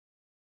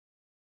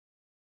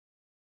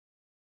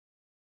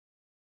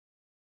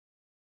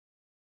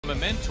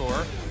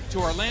mentor to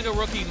Orlando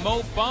rookie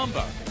Mo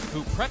Bamba,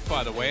 who prepped,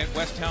 by the way, at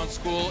Westtown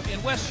School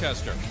in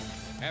Westchester.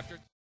 After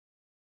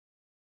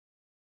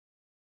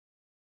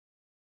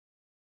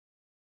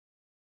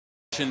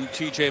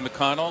TJ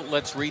McConnell,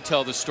 let's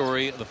retell the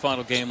story of the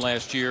final game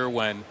last year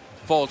when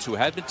Fultz, who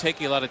had been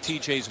taking a lot of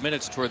TJ's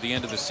minutes toward the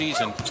end of the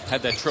season,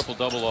 had that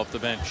triple-double off the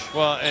bench.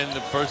 Well, and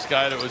the first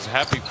guy that was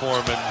happy for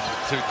him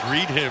and to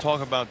greet him.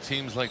 Talk about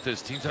teams like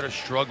this, teams that are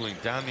struggling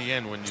down the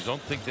end when you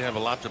don't think they have a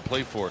lot to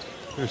play for.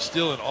 There's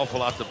still an awful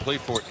lot to play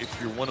for if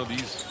you're one of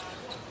these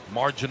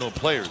marginal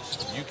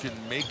players. You can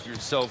make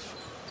yourself,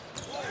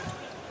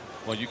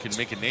 well, you can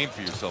make a name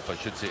for yourself, I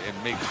should say,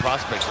 and make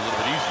prospects a little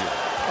bit easier.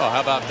 Oh, how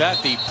about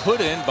that? The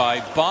put in by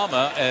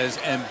Bamba as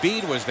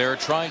Embiid was there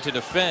trying to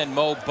defend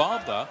Mo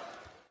Bamba.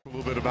 A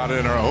little bit about it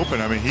in our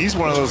open. I mean, he's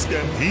one of those,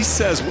 he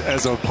says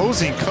as an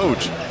opposing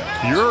coach,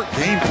 you're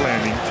game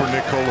planning for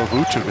Nikola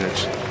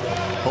Vucevic.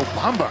 Mo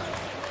Bamba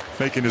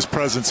making his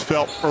presence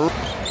felt early.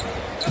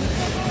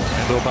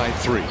 Handle by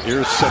 3.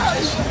 Here's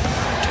Simmons.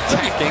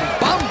 Attacking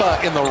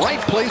Bamba in the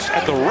right place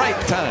at the right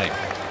time.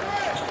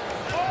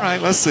 All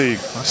right, let's see.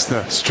 What's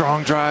the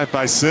strong drive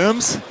by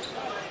Sims?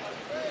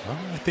 Well,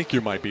 I think you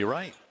might be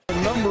right.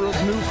 A number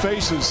of new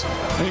faces,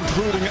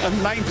 including a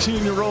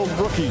 19-year-old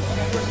rookie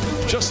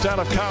just out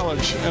of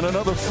college and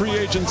another free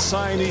agent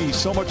signee.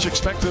 So much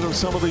expected of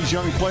some of these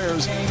young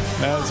players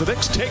as the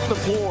Knicks take the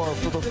floor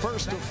for the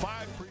first of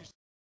 5 preseason.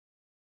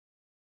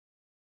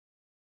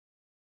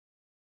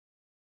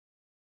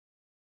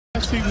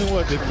 Even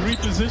what, the 3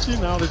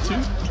 position, now the 2?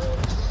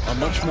 A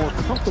much more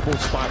comfortable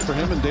spot for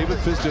him, and David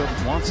Fizdale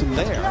wants him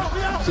there.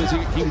 Says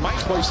he might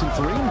play some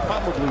 3 and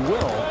probably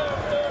will.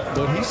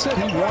 But he said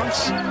he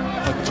wants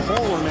a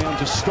taller man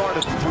to start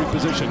at the 3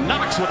 position.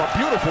 Knox with a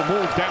beautiful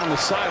move down the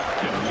side.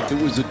 It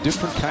was a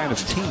different kind of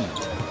team.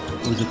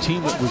 It was a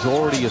team that was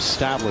already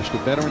established, a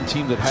veteran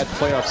team that had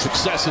playoff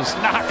successes.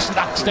 Knox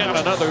knocks down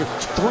another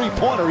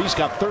 3-pointer. He's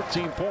got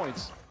 13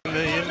 points. In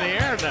the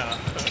air now.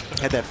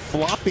 Had that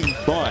flopping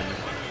bun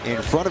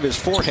in front of his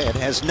forehead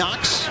as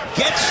Knox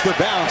gets the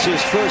bounce.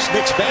 His first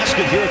Knicks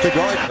basket here at the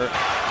Garden.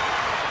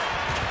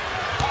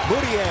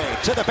 Moutier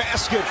to the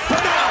basket for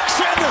Knox,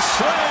 and the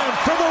slam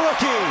for the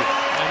rookie.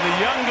 And the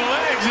young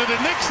legs of the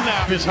Knicks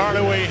now. His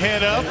Hardaway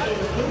head up.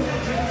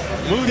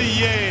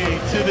 Moutier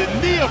to the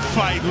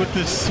neophyte with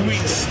the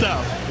sweet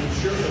stuff.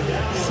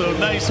 So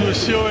nice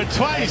was sure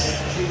twice.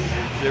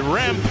 The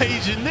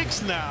rampaging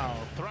Knicks now.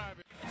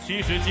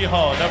 77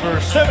号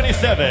number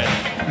 77,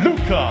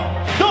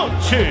 Luka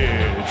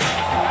Doncic.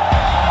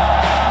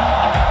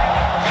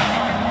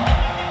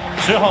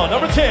 10号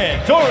number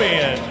 10,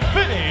 Dorian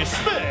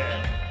Finney-Smith.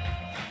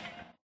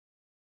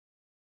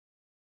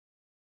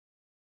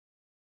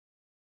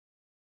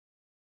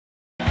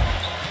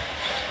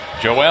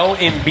 Joel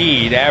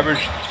Embiid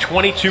averaged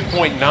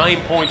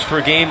 22.9 points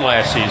per game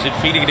last season,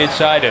 feeding it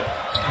inside to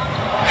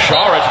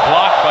Saric,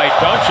 blocked by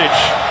Doncic,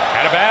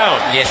 out of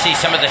bounds. You see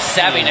some of the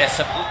savviness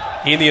of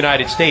in the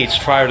United States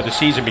prior to the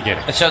season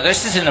beginning. And so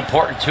this is an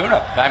important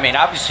tune-up. I mean,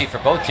 obviously for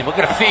both teams. Look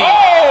at a feed.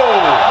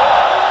 Oh!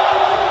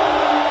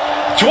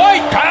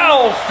 Dwight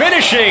Powell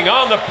finishing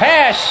on the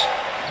pass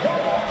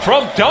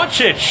from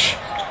Doncic.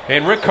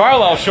 And Rick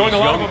Carlisle showing a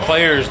lot of young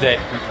players that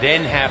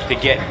then have to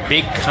get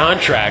big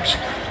contracts.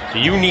 So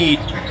you need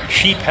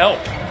cheap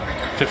help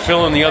to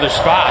fill in the other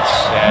spots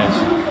as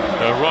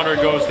the runner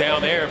goes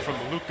down there from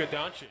Luka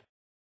Doncic.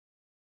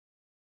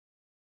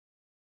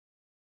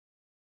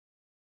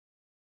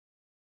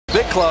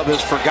 Big Club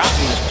has forgotten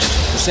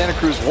the Santa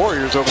Cruz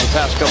Warriors over the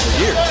past couple of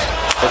years.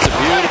 It's a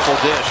beautiful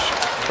dish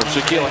from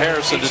Shaquille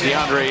Harrison to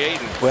DeAndre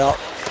Ayton. Well,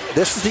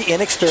 this is the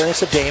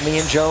inexperience of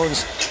Damian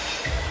Jones.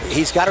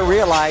 He's got to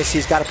realize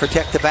he's got to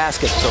protect the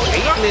basket. So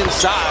Ayton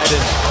inside,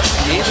 and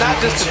he's not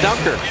just a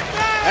dunker.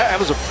 That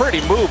was a pretty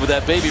move with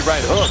that baby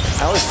right hook.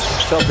 I always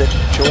felt that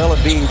Joel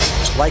Embiid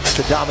likes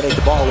to dominate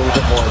the ball a little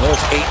bit more. And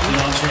there's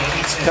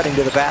Ayton cutting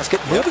to the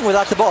basket, moving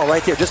without the ball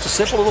right there. Just a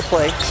simple little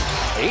play.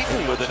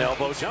 Ayton with an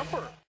elbow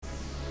jumper.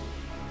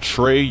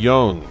 Trae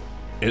Young.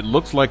 It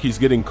looks like he's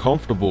getting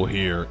comfortable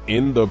here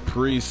in the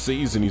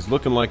preseason. He's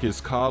looking like his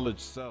college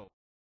self.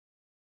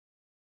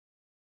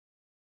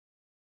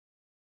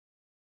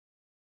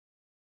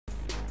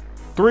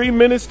 Three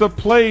minutes to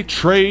play.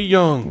 Trae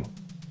Young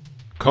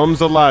comes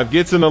alive,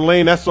 gets in the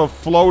lane. That's a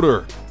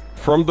floater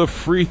from the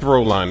free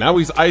throw line. Now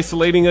he's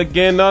isolating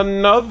again.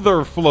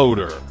 Another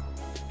floater.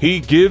 He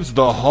gives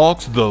the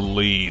Hawks the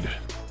lead.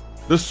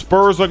 The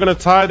Spurs are going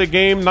to tie the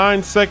game.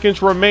 9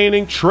 seconds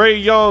remaining.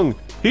 Trae Young,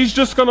 he's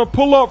just going to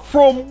pull up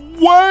from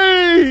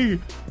way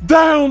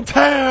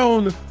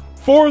downtown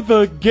for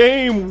the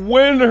game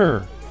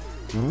winner.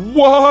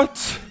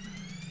 What?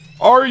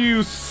 Are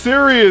you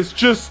serious?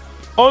 Just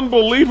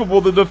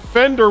unbelievable. The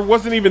defender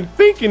wasn't even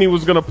thinking he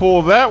was going to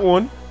pull that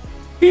one.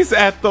 He's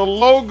at the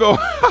logo.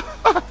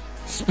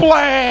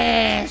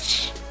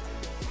 Splash!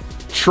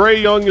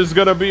 Trae Young is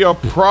going to be a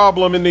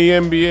problem in the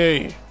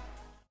NBA.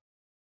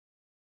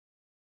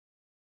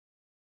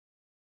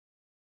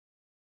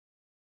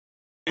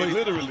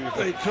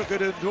 They took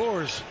it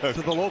indoors to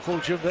the local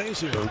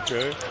gymnasium.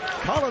 Okay.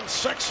 Colin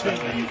Sexton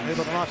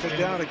able to knock it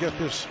down to get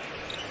this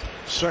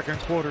second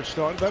quarter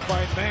started. That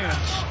by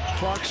Nance,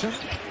 Clarkson,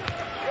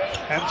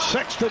 and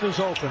Sexton is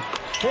open.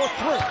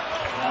 4-3.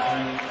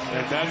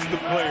 And that's the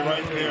play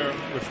right there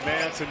with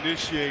Nance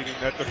initiating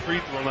at the free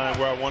throw line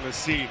where I want to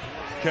see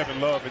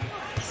Kevin Love and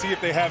see if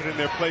they have it in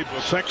their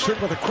playbook. Sexton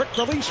with a quick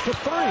release for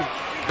 3.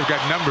 They've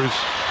got numbers.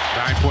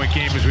 9-point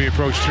game as we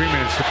approach 3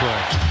 minutes to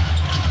play.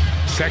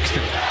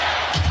 Sexton,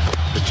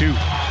 the 2.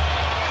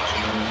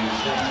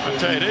 I'll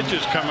tell you, they're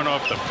just coming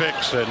off the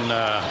fix and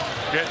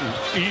getting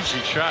easy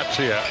shots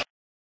here.